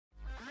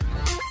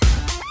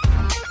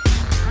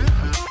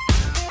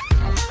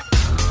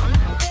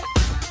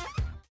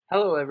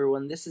Hello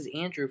everyone, this is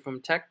Andrew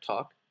from Tech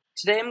Talk.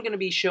 Today I'm going to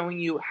be showing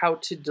you how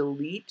to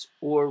delete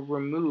or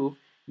remove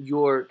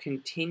your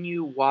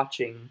continue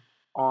watching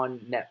on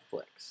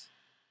Netflix.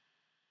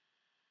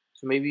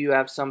 So maybe you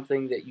have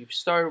something that you've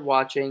started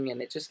watching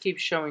and it just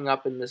keeps showing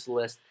up in this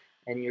list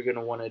and you're going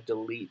to want to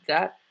delete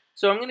that.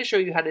 So I'm going to show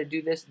you how to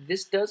do this.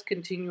 This does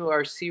continue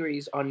our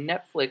series on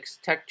Netflix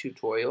tech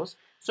tutorials.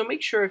 So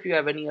make sure if you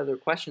have any other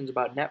questions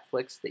about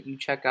Netflix that you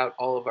check out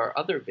all of our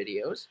other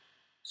videos.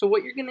 So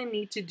what you're going to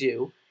need to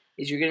do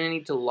is you're going to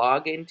need to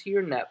log into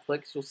your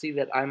Netflix. You'll see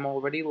that I'm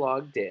already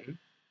logged in.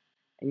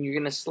 And you're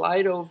going to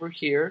slide over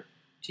here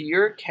to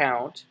your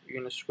account. You're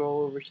going to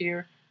scroll over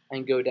here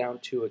and go down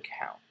to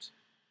account.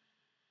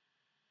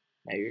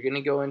 Now you're going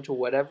to go into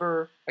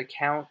whatever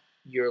account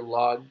you're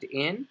logged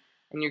in,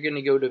 and you're going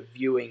to go to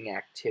viewing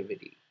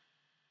activity.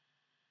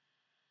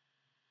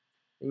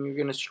 And you're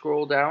going to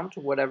scroll down to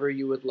whatever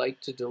you would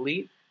like to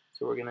delete.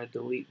 So we're going to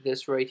delete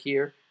this right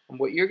here. And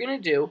what you're going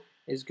to do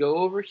is go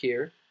over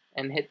here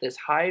and hit this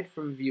hide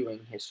from viewing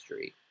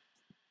history.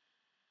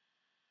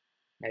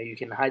 Now you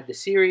can hide the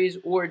series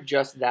or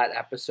just that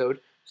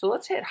episode. So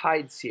let's hit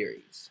hide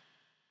series.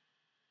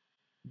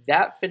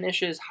 That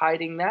finishes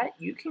hiding that.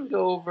 You can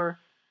go over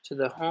to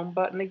the home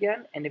button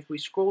again, and if we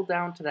scroll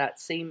down to that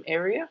same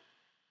area,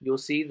 you'll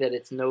see that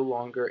it's no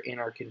longer in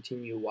our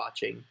continue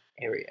watching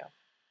area.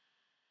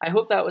 I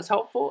hope that was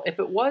helpful. If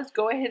it was,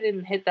 go ahead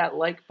and hit that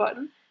like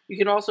button. You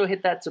can also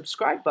hit that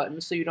subscribe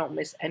button so you don't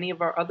miss any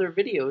of our other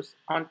videos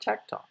on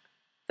Tech Talk.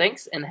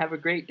 Thanks and have a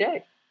great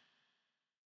day.